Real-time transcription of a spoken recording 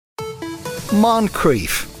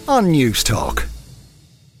Moncrief on News Talk.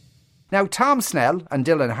 Now, Tom Snell and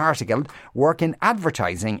Dylan Hartigill work in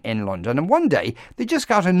advertising in London, and one day they just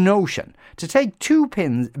got a notion to take two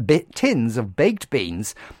tins of baked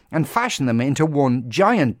beans and fashion them into one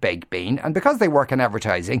giant baked bean. And because they work in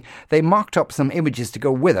advertising, they mocked up some images to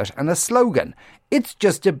go with it and a slogan: "It's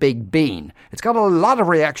just a big bean." It's got a lot of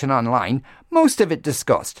reaction online, most of it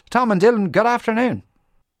discussed. Tom and Dylan, good afternoon.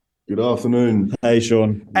 Good afternoon. Hey,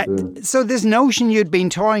 Sean. So this notion you'd been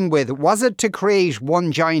toying with, was it to create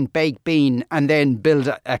one giant baked bean and then build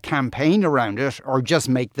a campaign around it, or just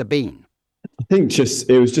make the bean? I think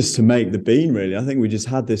it was just to make the bean, really. I think we just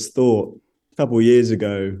had this thought a couple of years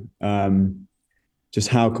ago, just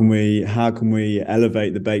how can we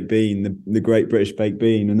elevate the baked bean, the Great British Baked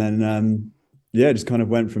Bean, and then just kind of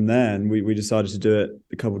went from there. And we decided to do it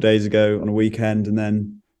a couple of days ago on a weekend, and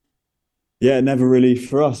then never really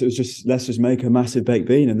for us. It was just, let's just make a massive baked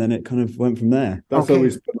bean, and then it kind of went from there. That's how we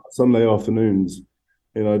spent Sunday afternoons,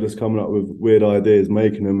 just coming up with weird ideas,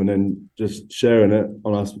 making them, and then just sharing it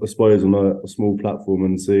on, I suppose, on a small platform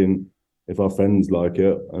and seeing if our friends like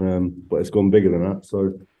it. But it's gone bigger than that.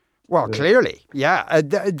 So, well, clearly, yeah.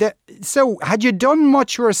 So, had you done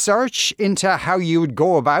much research into how you would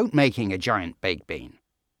go about making a giant baked bean?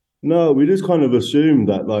 No, we just kind of assumed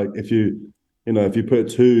that, like, if you put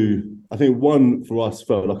two, I think one for us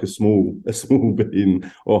felt like a small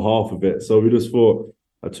bean or half of it. So we just thought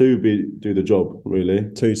a two do the job, really.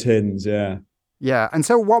 2 tins, yeah. Yeah. And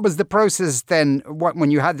so what was the process then?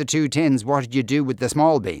 When you had the 2 tins, what did you do with the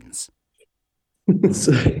small beans? It's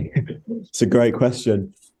a great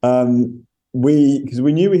question. Because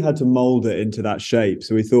we knew we had to mold it into that shape.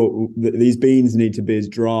 So we thought that these beans need to be as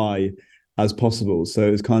dry as possible. So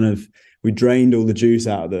it was kind of, we drained all the juice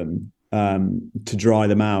out of them to dry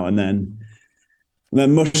them out, and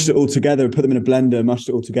then mushed it all together, put them in a blender, mushed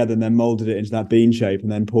it all together, and then molded it into that bean shape,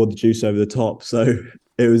 and then poured the juice over the top. So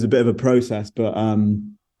it was a bit of a process, but we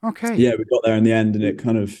got there in the end, and it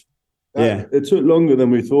kind of it took longer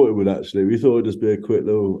than we thought it would. Actually, we thought it'd just be a quick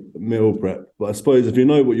little meal prep, but I suppose if you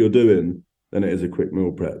know what you're doing, then it is a quick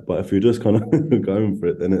meal prep. But if you're just kind of going for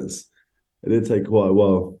it, then it did take quite a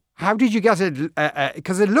while. How did you get it?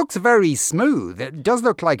 Because it looks very smooth. It does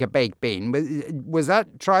look like a baked bean. Was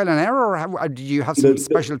that trial and error, or did you have some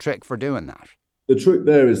special trick for doing that? The trick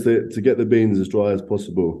there is to get the beans as dry as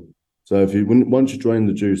possible. So once you drain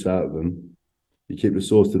the juice out of them, you keep the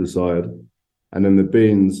sauce to the side, and then the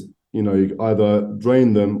beans, you either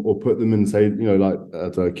drain them or put them in, say, like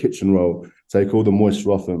at a kitchen roll, take all the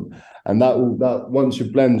moisture off them, and that once you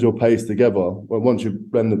blend your paste together, once you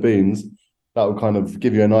blend the beans, that will kind of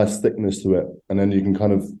give you a nice thickness to it, and then you can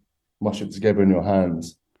kind of mush it together in your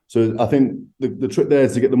hands. So I think the trick there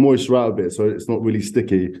is to get the moisture out of it so it's not really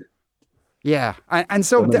sticky. Yeah, and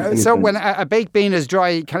so when a baked bean is dry,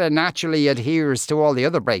 it kind of naturally adheres to all the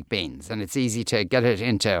other baked beans, and it's easy to get it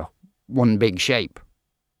into one big shape.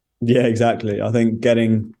 Yeah, exactly. I think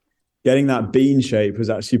getting that bean shape was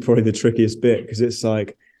actually probably the trickiest bit, because it's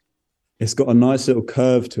like, it's got a nice little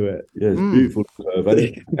curve to it. Yeah, it's beautiful curve.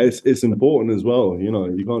 And it's important as well.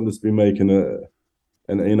 You can't just be making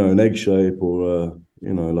an egg shape or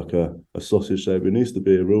like a sausage shape. It needs to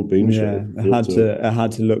be a real bean shape. It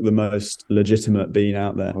had to look the most legitimate bean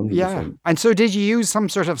out there. 100%. Yeah. And so did you use some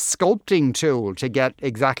sort of sculpting tool to get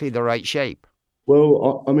exactly the right shape?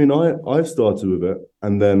 Well, I started with it,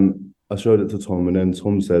 and then I showed it to Tom, and then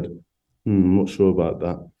Tom said, I'm not sure about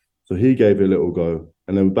that. So he gave it a little go.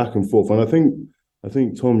 And then back and forth, and I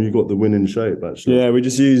think Tom, you got the winning shape actually. Yeah, we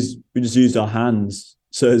just used our hands,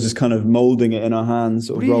 so it's just kind of molding it in our hands,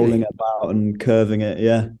 sort of rolling it about and curving it.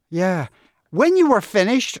 Yeah. Yeah. When you were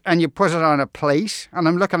finished and you put it on a plate, and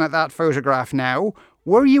I'm looking at that photograph now,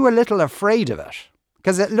 were you a little afraid of it?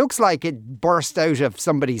 Because it looks like it burst out of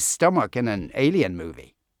somebody's stomach in an Alien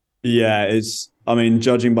movie. Yeah,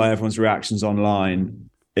 judging by everyone's reactions online,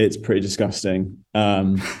 it's pretty disgusting.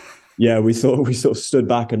 Yeah, we sort of stood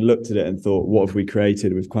back and looked at it and thought, what have we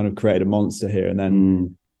created? We've kind of created a monster here. And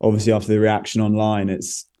then obviously after the reaction online,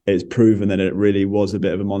 it's proven that it really was a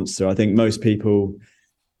bit of a monster. I think most people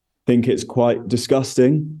think it's quite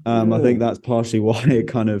disgusting. I think that's partially why it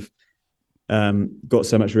kind of got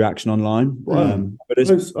so much reaction online. But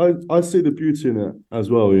I see the beauty in it as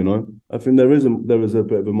well, I think there is a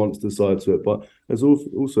bit of a monster side to it, but there's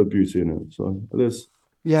also beauty in it. So there's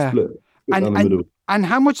split down the middle. And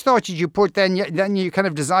how much thought did you put then? Then you kind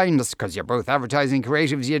of designed this, because you're both advertising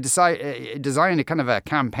creatives. You designed a kind of a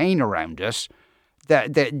campaign around it.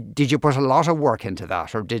 Did you put a lot of work into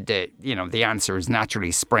that, or did the answers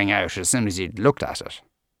naturally spring out as soon as you looked at it?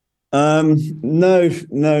 No,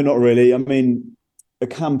 not really. a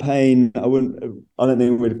campaign. I don't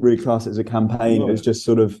think we'd really class it as a campaign. No. It was just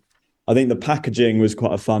sort of, I think the packaging was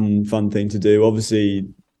quite a fun thing to do. Obviously,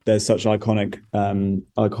 there's such iconic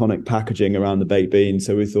packaging around the baked beans,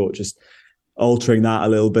 so we thought just altering that a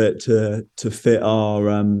little bit to fit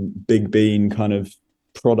our big bean kind of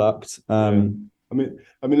product. I mean,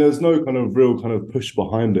 there's no kind of real kind of push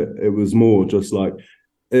behind it. It was more just like,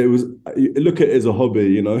 look at it as a hobby,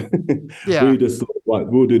 you know. Yeah. We just thought, like,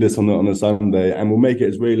 we'll do this on a Sunday, and we'll make it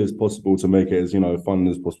as real as possible to make it as, you know, fun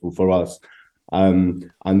as possible for us.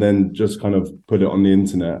 And then just kind of put it on the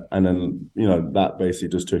internet, and then, you know, that basically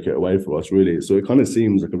just took it away for us, really. So it kind of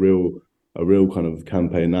seems like a real kind of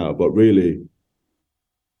campaign now, but really,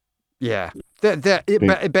 yeah. But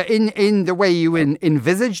in the way you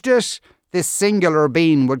envisaged it, this singular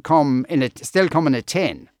bean would still come in a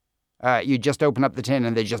tin. You just open up the tin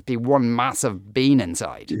and there'd just be one massive bean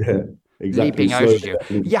inside. yeah, exactly. Leaping out at you.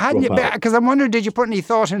 You hadn't, because I'm wondering, did you put any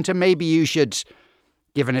thought into maybe you should,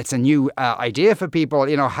 given it's a new idea for people,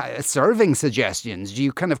 you know, serving suggestions? Do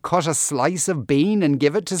you kind of cut a slice of bean and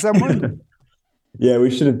give it to someone? Yeah, we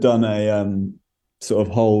should have done a sort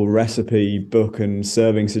of whole recipe book and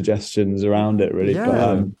serving suggestions around it, really.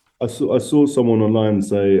 Yeah. But, I saw someone online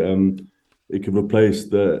say it could replace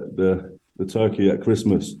the turkey at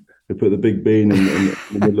Christmas. They put the big bean in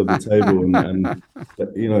the middle of the table and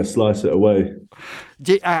you know, slice it away.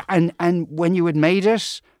 And when you had made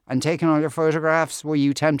it and taken all your photographs, were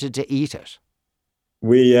you tempted to eat it?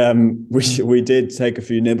 we did take a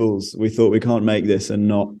few nibbles. We thought we can't make this and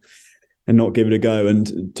not give it a go.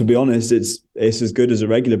 And to be honest, it's as good as a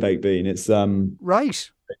regular baked bean. It's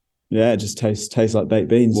right. Yeah, it just tastes like baked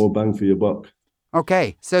beans. More bang for your buck.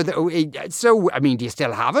 Okay, so I mean, do you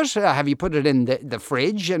still have it? Have you put it in the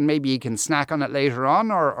fridge and maybe you can snack on it later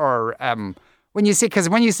on, or when you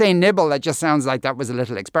say nibble, that just sounds like that was a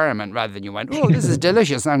little experiment rather than you went, oh, this is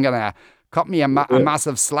delicious, I'm gonna cut me a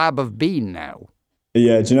massive slab of bean now.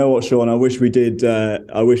 Yeah, do you know what, Sean? I wish we did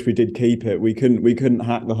keep it. We couldn't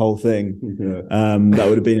hack the whole thing. Yeah. That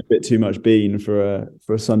would have been a bit too much bean for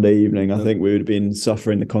a Sunday evening. I think we would have been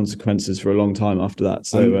suffering the consequences for a long time after that.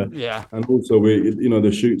 So yeah. And also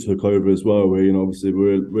the shoot took over as well. Where obviously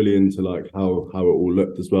we're really into like how it all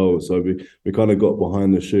looked as well. So we kind of got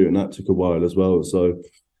behind the shoot, and that took a while as well. So.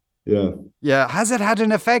 Yeah. Yeah. Has it had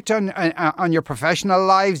an effect on your professional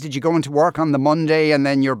lives? Did you go into work on the Monday and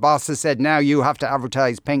then your boss has said, now you have to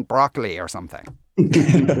advertise pink broccoli or something?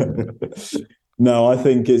 No, I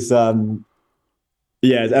think it's everyone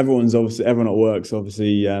at work's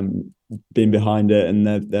obviously been behind it, and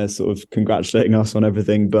they're sort of congratulating us on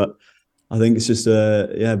everything. But I think it's just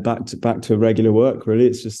back to regular work. Really,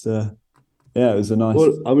 it's just it was a nice.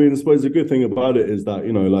 Well, I mean, I suppose the good thing about it is that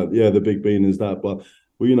the big bean is that, but.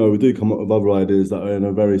 We do come up with other ideas that are in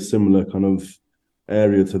a very similar kind of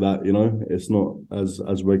area to that. It's not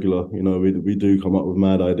as regular. We do come up with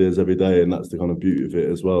mad ideas every day, and that's the kind of beauty of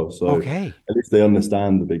it as well. So okay. At least they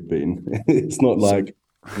understand the big bean. It's not like,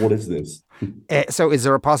 what is this? So is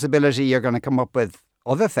there a possibility you're going to come up with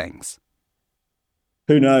other things?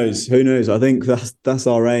 Who knows? I think that's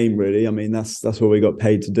our aim, really. I mean, that's what we got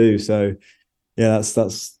paid to do. So. Yeah,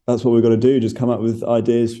 that's what we've got to do. Just come up with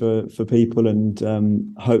ideas for people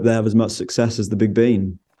and hope they have as much success as the big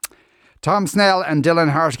bean. Tom Snell and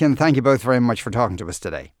Dylan Hartigan, thank you both very much for talking to us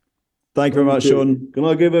today. Thank you very much, Sean. Can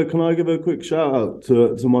I give a quick shout out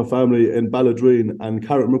to my family in Balladreen and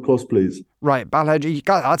Carrickmacross, please? Right, Balladreen.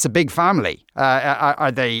 That's a big family.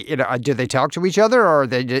 Are they? Do they talk to each other, or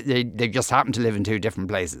they just happen to live in two different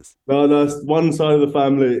places? No, it's one side of the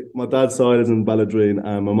family. My dad's side is in Balladreen,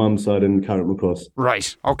 and my mum's side in Carrickmacross.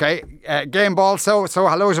 Right. Okay. Game ball. So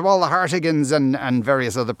hello to all the Hartigans and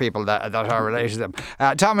various other people that are related to them.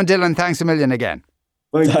 Tom and Dylan, thanks a million again.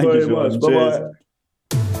 Thank you very much. Bye-bye.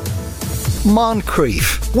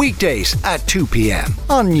 Moncrief, weekdays at 2 p.m.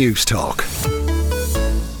 on News Talk.